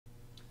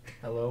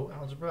Hello,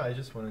 Algebra. I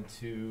just wanted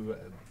to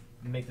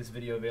make this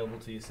video available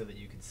to you so that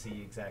you could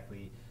see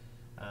exactly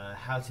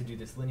how to do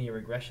this linear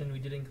regression we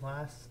did in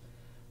class,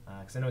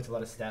 because I know it's a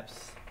lot of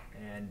steps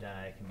and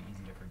it can be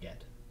easy to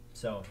forget.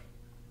 So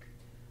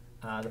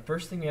the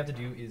first thing we have to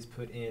do is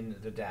put in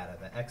the data,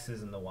 the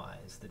x's and the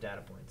y's, the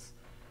data points.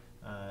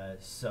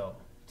 So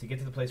to get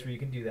to the place where you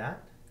can do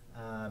that,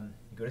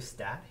 you go to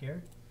Stat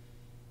here.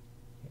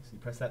 Okay, so you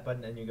press that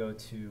button and you go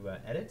to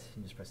Edit,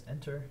 and just press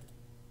Enter.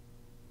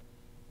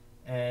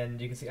 And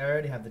you can see I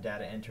already have the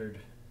data entered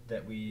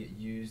that we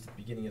used at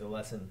the beginning of the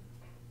lesson.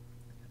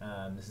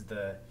 This is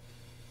the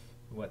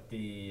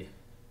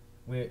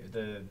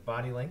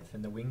body length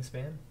and the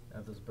wingspan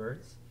of those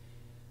birds.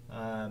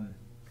 And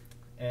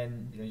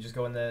you just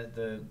go in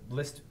the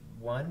list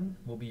 1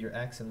 will be your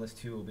x and list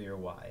 2 will be your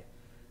y.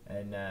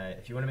 And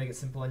if you want to make it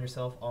simple on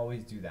yourself,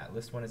 always do that.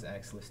 List 1 is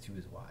x, list 2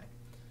 is y.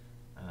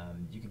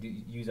 You can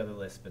use other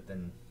lists, but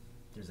then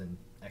there's an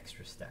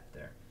extra step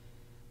there.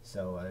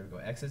 So there we go,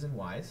 x's and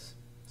y's.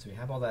 So we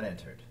have all that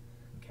entered.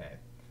 Okay.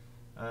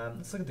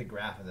 Let's look at the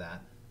graph of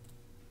that.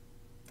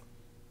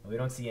 Well, we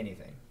don't see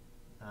anything.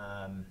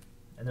 And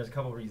there's a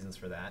couple reasons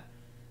for that.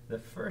 The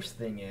first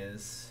thing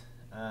is,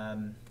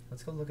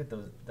 let's go look at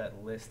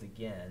that list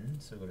again.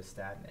 So go to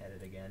Stat and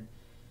Edit again.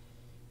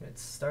 It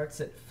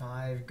starts at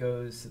 5,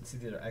 goes, let's see,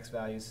 these are x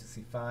values. Let's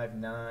see, 5,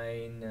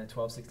 9,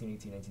 12, 16,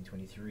 18, 19,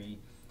 23.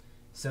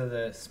 So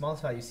the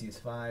smallest value you see is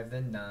 5,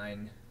 then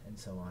 9, and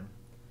so on.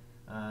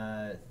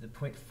 The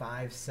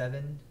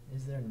 0.57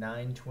 is there,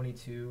 9,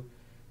 22,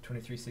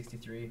 23,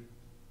 63.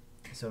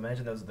 So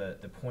imagine those are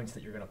the points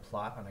that you're going to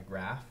plot on a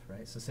graph,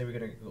 right? So say we're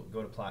going to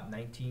go to plot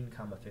 19,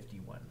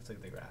 51. Let's look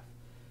at the graph.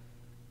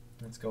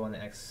 Let's go on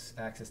the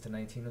x-axis to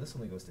 19. Well, this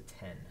only goes to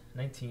 10.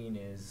 19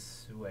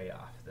 is way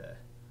off the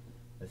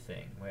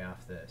thing, way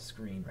off the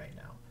screen right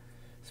now.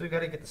 So we've got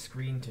to get the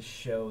screen to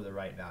show the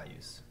right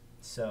values.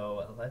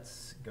 So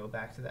let's go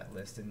back to that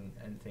list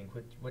and think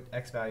what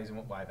x values and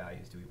what y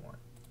values do we want.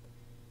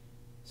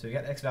 So we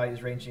got x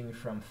values ranging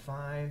from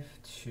 5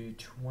 to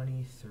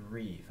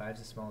 23. 5 is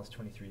the smallest,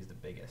 23 is the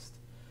biggest.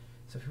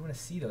 So if we want to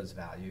see those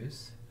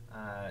values,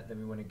 then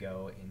we want to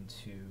go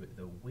into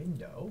the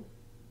window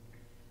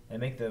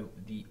and make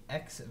the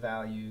x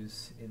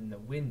values in the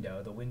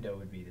window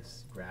would be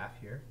this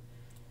graph here.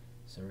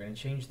 So we're going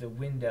to change the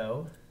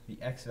window, the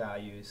x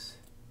values,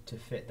 to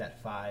fit that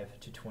 5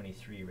 to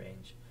 23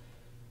 range.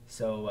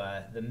 So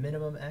the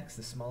minimum x,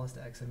 the smallest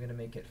x, I'm going to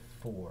make it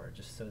 4,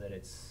 just so that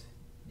it's,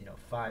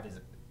 5 is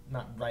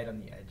not right on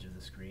the edge of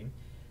the screen.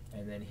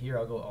 And then here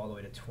I'll go all the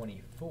way to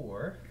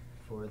 24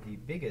 for the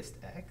biggest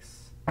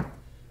x.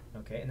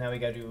 Okay, and now we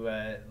got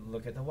to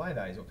look at the y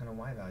values. What kind of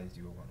y values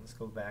do we want? Let's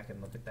go back and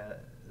look at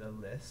the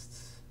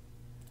lists.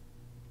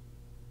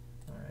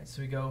 All right,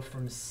 so we go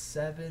from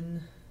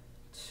 7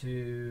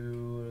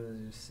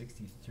 to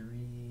 63.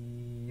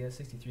 Yeah,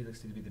 63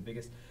 looks to be the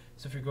biggest.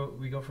 So if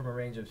we go from a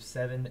range of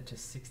 7 to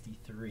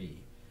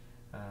 63.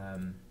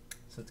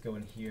 So let's go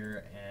in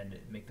here and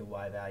make the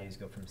y values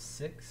go from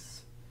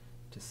 6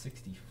 to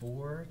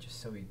 64, just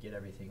so we get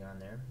everything on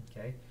there.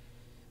 Okay.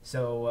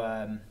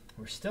 So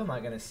we're still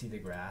not going to see the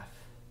graph,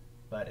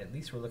 but at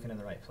least we're looking in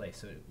the right place.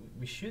 So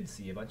we should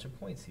see a bunch of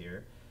points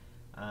here,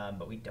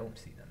 but we don't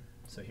see them.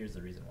 So here's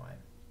the reason why.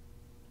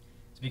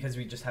 It's because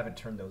we just haven't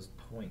turned those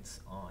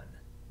points on.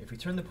 If we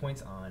turn the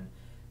points on,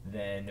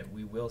 then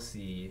we will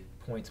see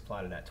points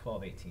plotted at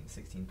 12, 18,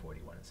 16,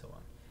 41, and so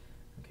on.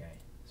 Okay,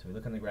 so we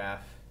look on the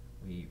graph,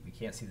 we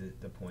can't see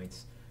the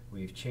points,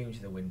 we've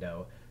changed the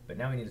window, but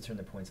now we need to turn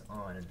the points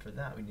on, and for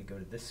that we need to go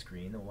to this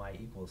screen, the y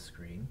equals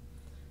screen,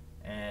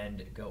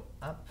 and go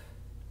up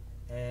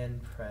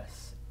and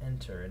press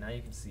enter, and now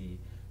you can see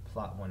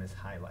plot 1 is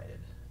highlighted.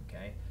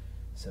 Okay,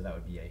 so that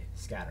would be a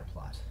scatter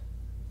plot.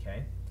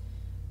 Okay.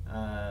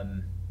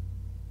 And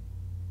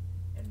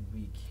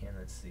we can,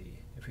 let's see,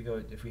 if we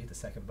hit the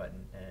second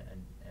button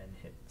and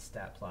hit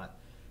stat plot,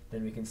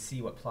 then we can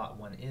see what plot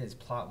 1 is.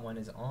 Plot 1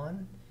 is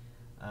on.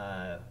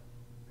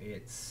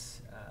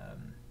 It's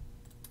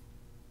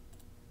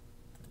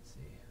let's see,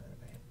 if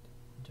I hit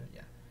enter,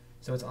 yeah.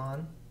 So it's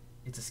on.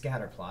 It's a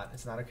scatter plot.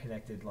 It's not a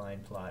connected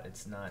line plot.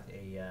 It's not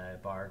a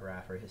bar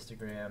graph or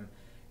histogram.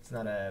 It's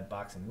not a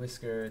box and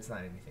whisker. It's not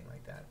anything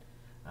like that.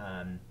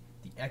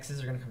 The x's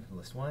are going to come from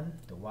list 1,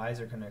 the y's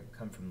are going to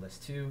come from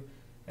list 2,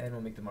 and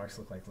we'll make the marks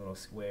look like little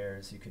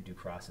squares. You could do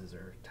crosses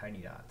or tiny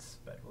dots,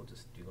 but we'll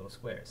just do little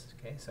squares.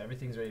 Okay, so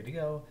everything's ready to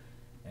go,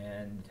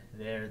 and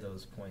there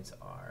those points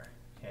are.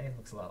 Okay, it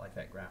looks a lot like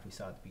that graph we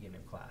saw at the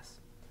beginning of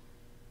class.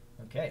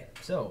 Okay,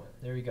 so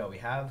there we go. We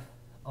have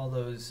all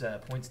those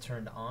points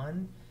turned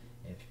on.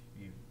 If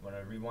you want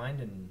to rewind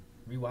and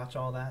rewatch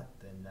all that,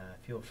 then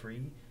feel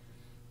free.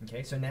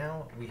 Okay, so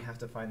now we have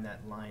to find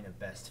that line of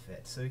best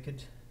fit. So we can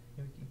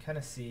kind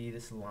of see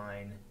this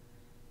line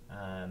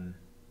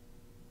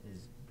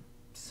is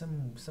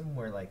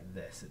somewhere like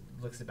this. It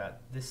looks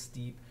about this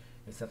steep.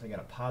 It's definitely got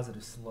a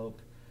positive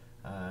slope.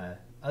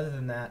 Other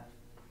than that,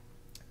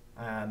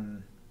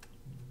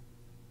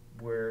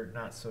 we're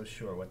not so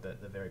sure what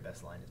the very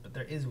best line is. But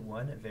there is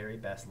one very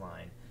best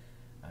line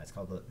It's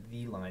called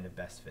the line of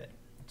best fit.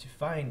 To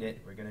find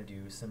it, we're going to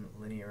do some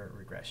linear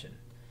regression.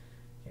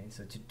 Okay,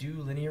 so to do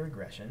linear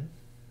regression,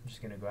 I'm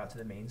just going to go out to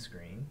the main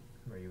screen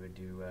where you would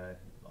do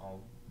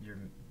all your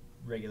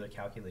regular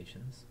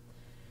calculations.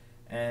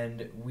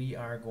 And we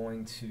are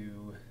going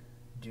to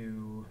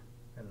do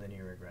a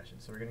linear regression.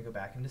 So we're going to go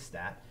back into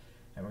stat,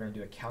 and we're going to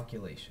do a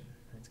calculation.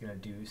 It's going to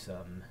do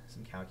some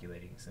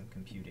calculating, some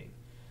computing.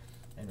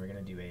 And we're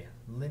going to do a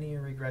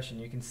linear regression.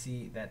 You can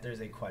see that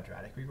there's a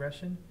quadratic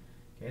regression.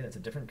 Okay, that's a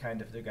different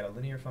kind of, they've got a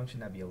linear function,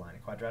 that'd be a line. A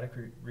quadratic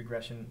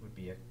regression would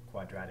be a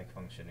quadratic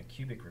function. A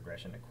cubic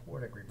regression, a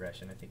quartic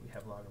regression. I think we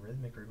have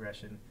logarithmic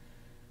regression.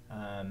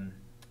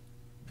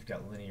 We've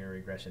got linear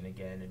regression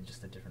again in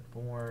just a different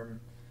form.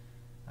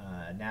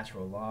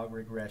 Natural log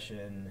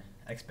regression,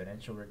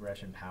 exponential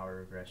regression, power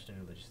regression,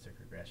 logistic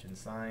regression,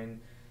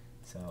 sine.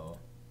 So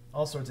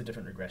all sorts of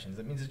different regressions.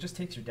 That means it just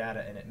takes your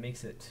data and it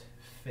makes it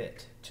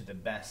fit to the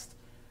best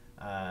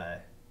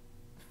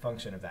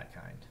function of that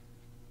kind.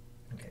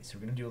 Okay, so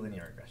we're going to do a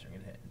linear regression. We're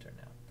going to hit enter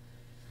now.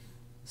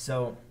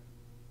 So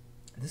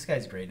this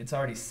guy's great. It's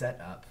already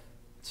set up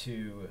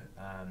to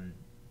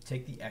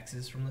take the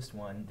x's from list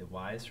 1, the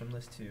y's from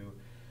list 2,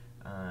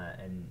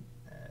 and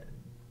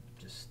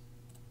just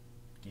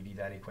give you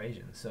that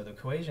equation. So the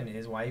equation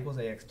is y equals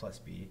ax plus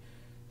b.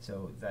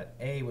 So that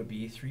a would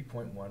be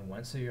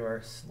 3.11. So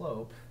your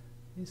slope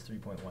is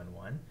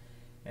 3.11.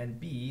 And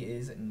b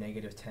is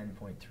negative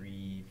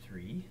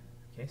 10.33.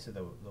 Okay, so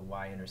the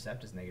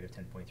y-intercept is negative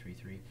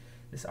 10.33.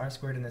 This r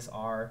squared and this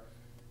r,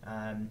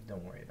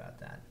 don't worry about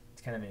that.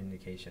 It's kind of an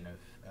indication of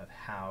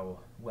how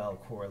well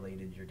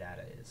correlated your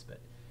data is, but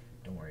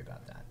don't worry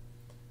about that.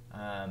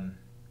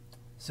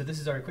 So this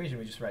is our equation.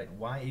 We just write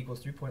y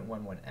equals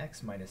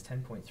 3.11x minus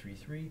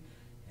 10.33,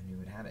 and we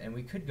would have it. And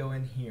we could go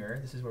in here.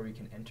 This is where we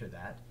can enter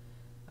that.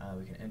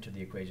 We can enter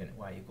the equation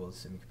y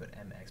equals, and we can put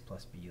mx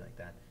plus b like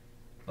that.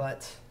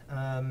 But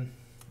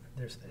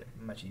there's a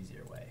much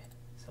easier way.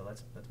 So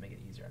let's make it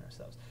easier on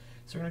ourselves.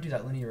 So we're going to do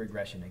that linear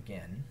regression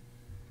again.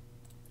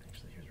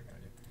 Actually, here's what we're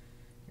going to do.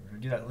 We're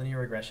going to do that linear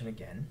regression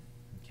again.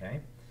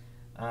 Okay.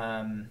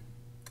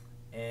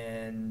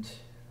 And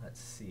let's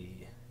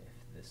see if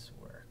this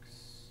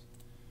works.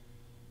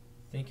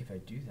 I think if I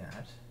do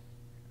that,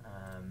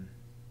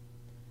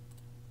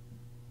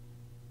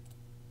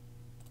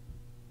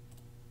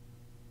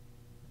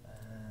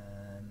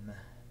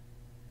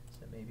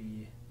 so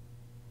maybe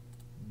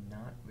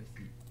not with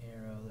the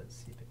arrow. Let's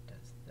see if it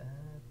does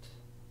that.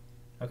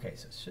 Okay,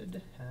 so it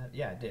should have,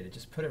 yeah, it did. It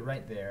just put it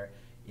right there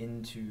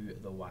into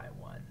the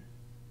y1.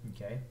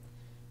 Okay,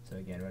 so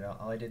again,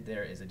 all I did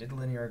there is I did the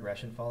linear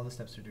regression, follow the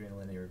steps for doing a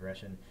linear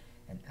regression,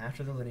 and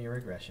after the linear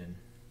regression,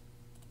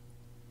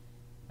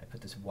 I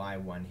put this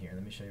y1 here.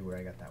 Let me show you where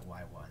I got that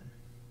y1.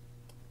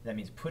 That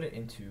means put it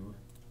into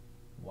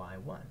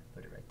y1.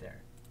 Put it right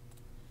there.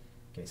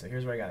 Okay, so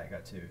here's where I got it. I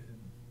got to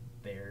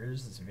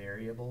there's this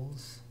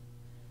variables,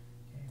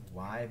 okay,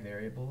 y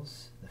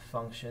variables, the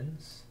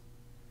functions,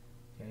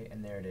 okay,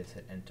 and there it is.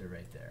 Hit enter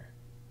right there.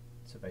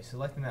 So by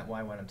selecting that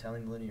y1, I'm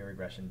telling the linear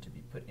regression to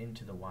be put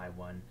into the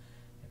y1.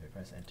 If I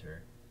press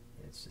enter,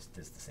 it's just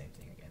does the same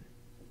thing again.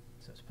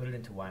 So let's put it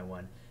into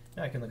y1.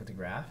 Now I can look at the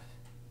graph.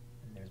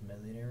 There's my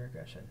linear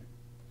regression.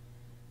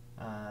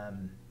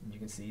 You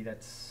can see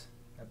that's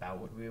about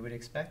what we would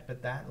expect,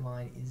 but that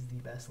line is the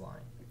best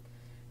line.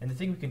 And the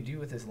thing we can do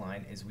with this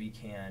line is we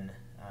can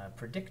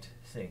predict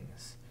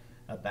things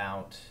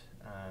about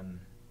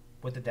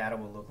what the data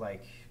will look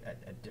like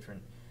at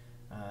different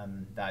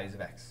values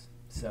of x.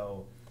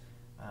 So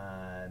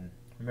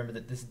remember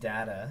that this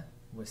data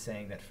was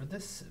saying that for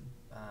this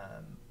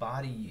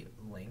body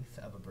length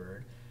of a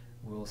bird,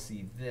 we'll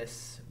see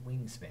this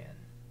wingspan,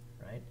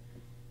 right?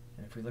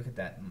 And if we look at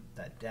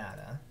that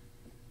data,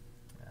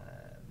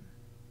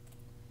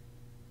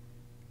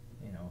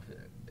 you know,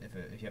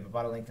 if you have a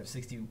body length of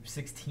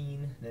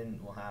 16, then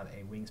we'll have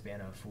a wingspan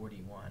of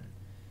 41.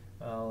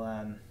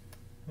 Well,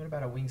 what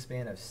about a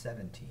wingspan of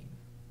 17?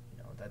 You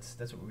know, that's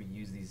what we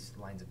use these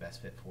lines of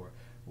best fit for.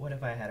 What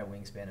if I had a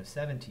wingspan of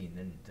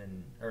 17?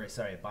 Or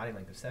sorry, a body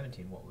length of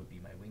 17? What would be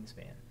my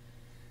wingspan?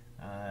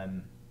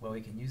 Well,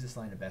 we can use this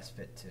line of best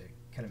fit to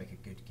kind of make a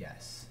good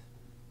guess.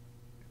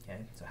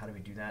 Okay, so how do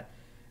we do that?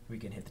 We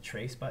can hit the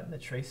trace button. The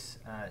trace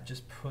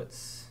just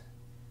puts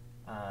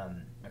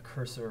a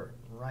cursor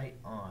right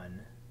on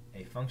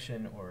a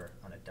function or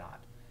on a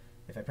dot.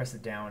 If I press the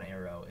down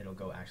arrow, it'll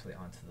go actually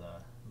onto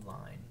the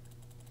line.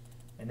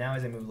 And now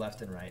as I move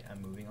left and right,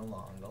 I'm moving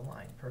along the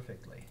line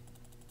perfectly.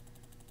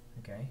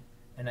 Okay,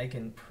 and I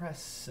can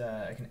press,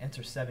 I can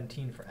enter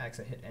 17 for x.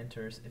 I hit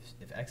enter.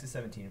 If x is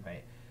 17, if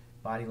my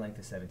body length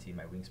is 17,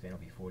 my wingspan will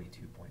be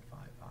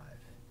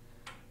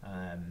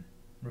 42.55.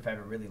 If I have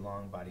a really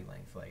long body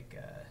length, like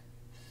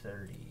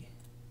 30,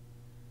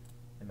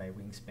 and my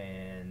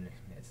wingspan,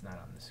 it's not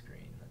on the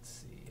screen. Let's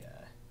see.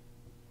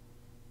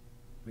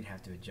 We'd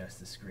have to adjust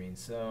the screen.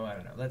 So I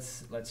don't know.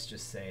 Let's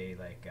just say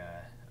like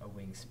a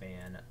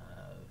wingspan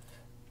of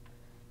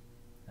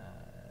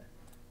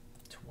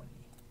 20.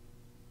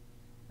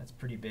 That's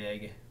pretty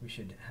big. We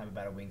should have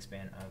about a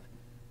wingspan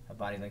of a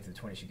body length of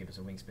 20 should give us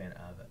a wingspan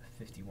of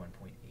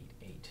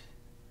 51.88.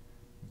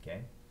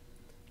 Okay,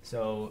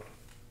 so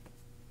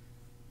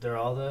there are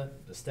all the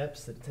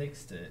steps that it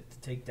takes to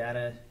take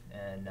data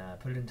and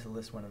put it into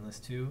list 1 and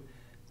list 2,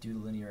 do the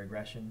linear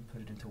regression,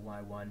 put it into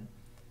Y1,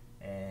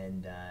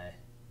 and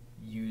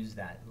use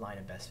that line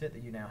of best fit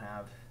that you now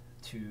have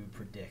to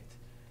predict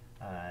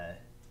a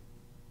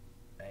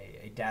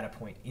data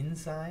point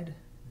inside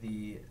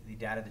the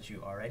data that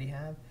you already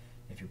have.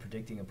 If you're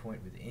predicting a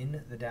point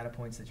within the data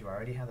points that you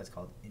already have, that's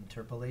called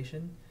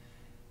interpolation.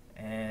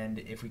 And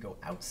if we go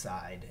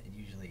outside,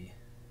 usually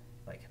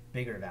like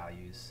bigger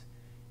values,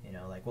 you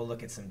know, like we'll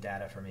look at some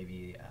data for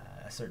maybe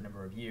a certain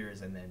number of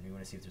years, and then we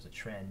want to see if there's a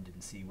trend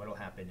and see what will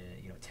happen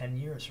in 10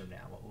 years from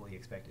now. What will we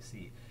expect to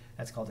see?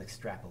 That's called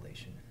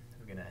extrapolation.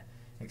 We're going to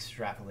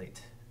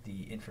extrapolate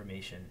the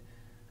information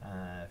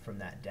from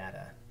that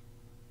data.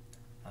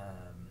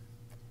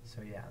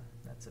 So yeah,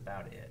 that's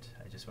about it.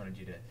 I just wanted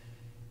you to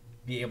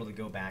be able to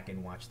go back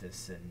and watch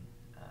this and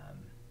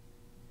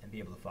be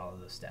able to follow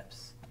those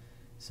steps.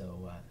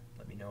 So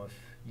let me know if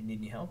you need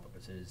any help or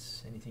if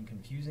there's anything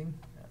confusing.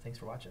 Thanks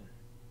for watching.